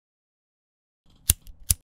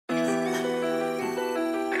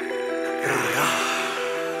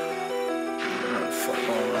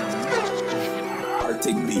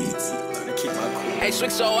Take beats. Hey, Swick,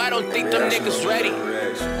 so I don't think them niggas ready.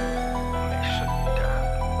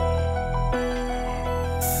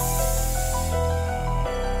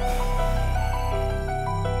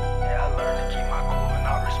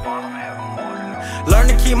 Learn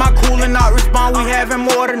to keep my cool and not respond, we having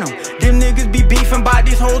more than them. Them niggas be beefing by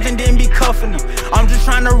these hoes and then be cuffing them. I'm just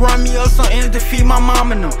trying to run me up some ends to feed my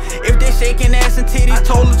mom and them. If they shaking ass and titties,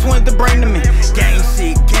 told the twins to bring them in. Gang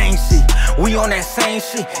shit, we on that same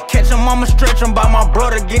shit. Catch him, I'ma stretch him by my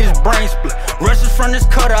brother, get his brain split. Rushes from this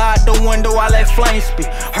cutter out the window, I let flames spit.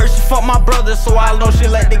 Heard she fuck my brother, so I know she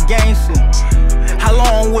let the gang sit. How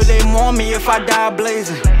long will they mourn me if I die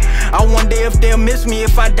blazing? I wonder if they'll miss me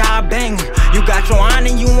if I die banging. You got your iron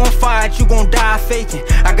and you won't fight, you gon' die faking.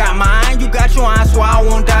 I got my iron, you got your iron, so I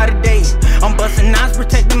won't die today. I'm busting knives,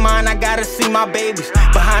 protecting mine, I gotta see my babies.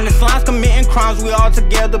 Behind the lines committing crimes, we all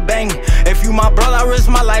together banging. If you my brother, I risk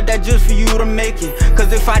my life, that's just for you to make it.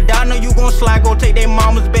 Cause if I die, know you gon' slide, go take they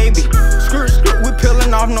mama's baby. Skirt, we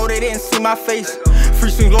peeling off, no they didn't see my face. Free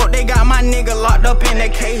swing Lord, they got my nigga locked up in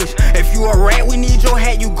that cage. If you a rat, we need your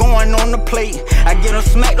hat, you going on the plate. I get him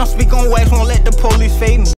smacked, don't speak on wax, won't let the police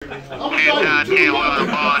fade me.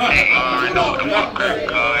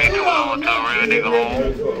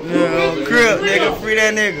 Yeah, crib, nigga, free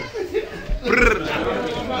that nigga.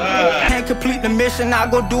 Can't complete the mission, I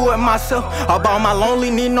go do it myself. About my lonely,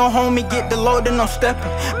 need no homie, get the load and I'm stepping.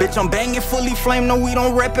 Bitch, I'm banging fully flame, no we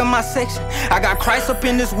don't rep in my section. I got Christ up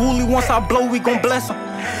in this woolly, once I blow we gon' bless him.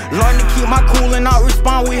 Learn to keep my cool and not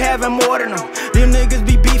respond, we having more than them. Them niggas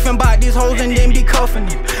be beefing by these hoes and then be cuffing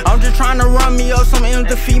them. I'm just trying to run me up some M's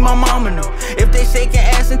to feed my mom and them. If they shaking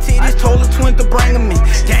ass and titties, told the twins to bring them in.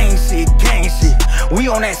 Gang shit, we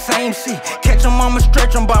on that same shit. Catch him, I'ma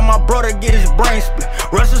stretch him by my brother, get his brain split.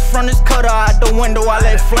 Rushes from this cutter out the window, I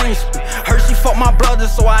let flames spit. Heard she fuck my brother,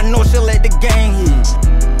 so I know she'll let the gang hit.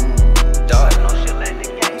 Dog, I know she'll let the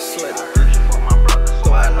gang slip. She fuck my brother,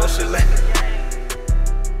 so I know she'll let the gang.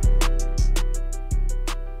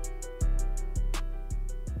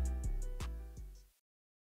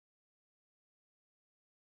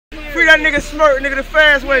 Free that nigga Smirk, nigga the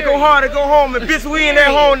fast way, go hard and go home, and bitch we in that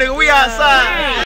home, nigga, we outside.